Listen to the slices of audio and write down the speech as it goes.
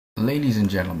Ladies and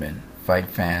gentlemen, fight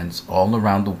fans all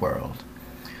around the world,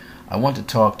 I want to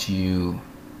talk to you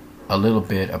a little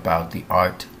bit about the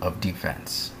art of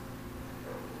defense.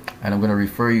 And I'm going to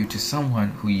refer you to someone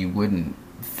who you wouldn't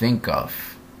think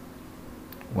of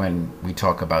when we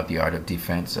talk about the art of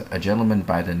defense, a gentleman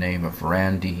by the name of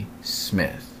Randy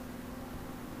Smith.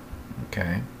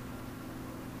 Okay?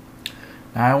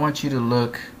 Now I want you to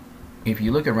look, if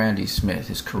you look at Randy Smith,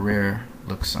 his career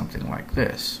looks something like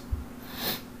this.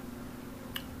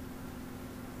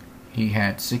 He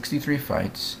had 63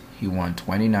 fights. He won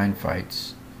 29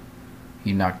 fights.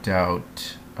 He knocked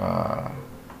out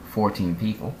 14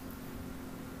 people.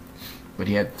 But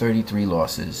he had 33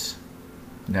 losses.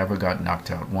 Never got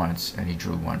knocked out once, and he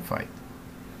drew one fight.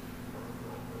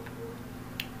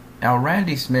 Now,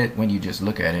 Randy Smith, when you just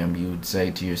look at him, you would say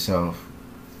to yourself,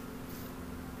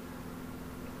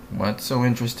 what's so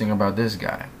interesting about this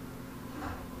guy?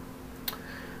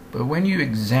 But when you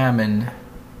examine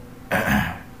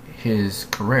his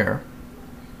career,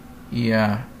 he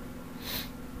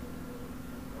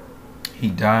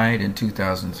died in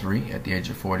 2003 at the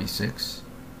age of 46.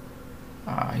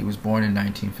 He was born in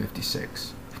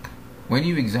 1956. When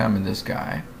you examine this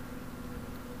guy,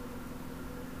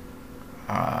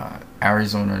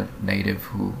 Arizona native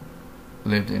who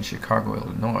lived in Chicago,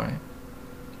 Illinois,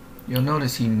 you'll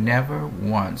notice he never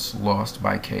once lost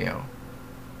by KO.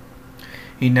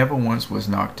 He never once was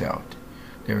knocked out.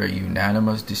 There are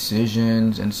unanimous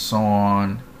decisions and so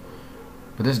on.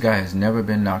 But this guy has never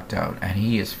been knocked out, and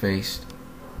he has faced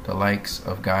the likes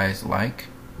of guys like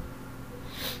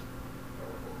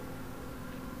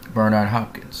Bernard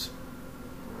Hopkins,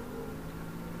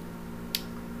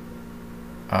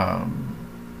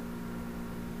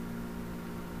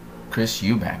 Chris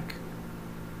Eubank,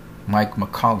 Mike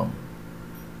McCollum,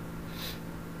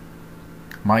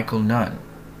 Michael Nunn,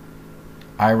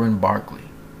 Iron Barkley.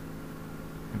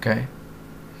 Okay?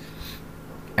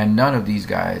 And none of these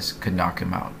guys could knock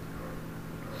him out.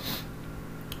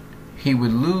 He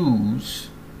would lose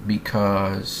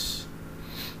because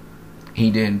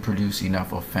he didn't produce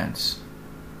enough offense.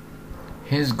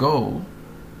 His goal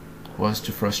was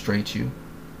to frustrate you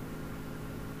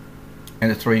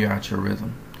and to throw you out your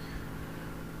rhythm.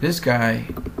 This guy,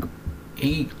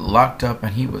 he locked up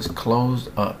and he was closed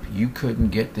up. You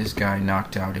couldn't get this guy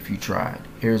knocked out if you tried.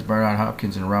 Here's Bernard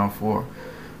Hopkins in round 4.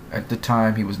 At the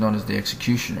time, he was known as the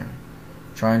Executioner,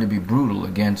 trying to be brutal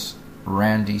against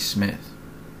Randy Smith.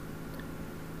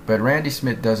 But Randy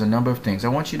Smith does a number of things. I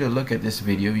want you to look at this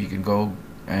video. You can go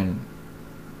on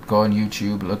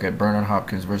YouTube, look at Bernard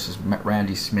Hopkins versus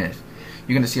Randy Smith.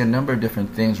 You're going to see a number of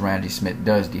different things Randy Smith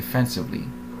does defensively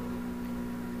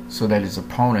so that his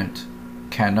opponent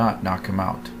cannot knock him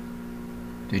out.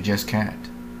 They just can't.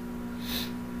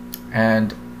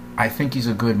 And I think he's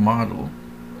a good model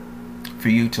for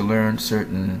you to learn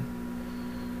certain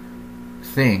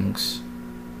things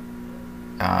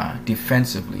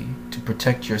defensively to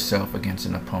protect yourself against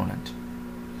an opponent.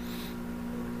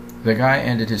 The guy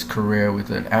ended his career with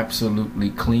an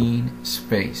absolutely clean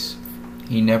face.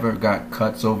 He never got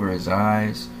cuts over his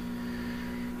eyes.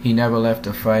 He never left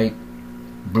a fight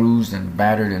bruised and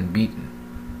battered and beaten.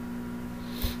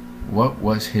 What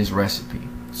was his recipe?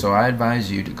 So I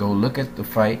advise you to go look at the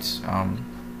fights.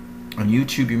 On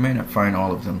YouTube, you may not find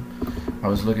all of them. I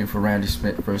was looking for Randy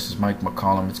Smith versus Mike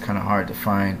McCollum. It's kind of hard to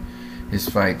find his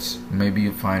fights. Maybe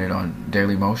you'll find it on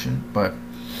Daily Motion. But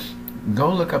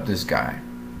go look up this guy,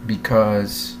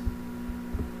 because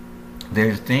there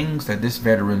are things that this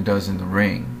veteran does in the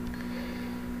ring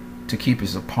to keep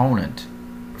his opponent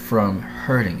from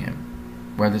hurting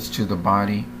him, whether it's to the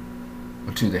body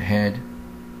or to the head.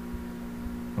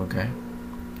 Okay?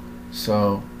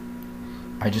 So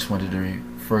I just wanted to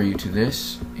refer you to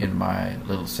this in my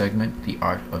little segment, The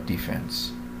Art of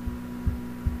Defense.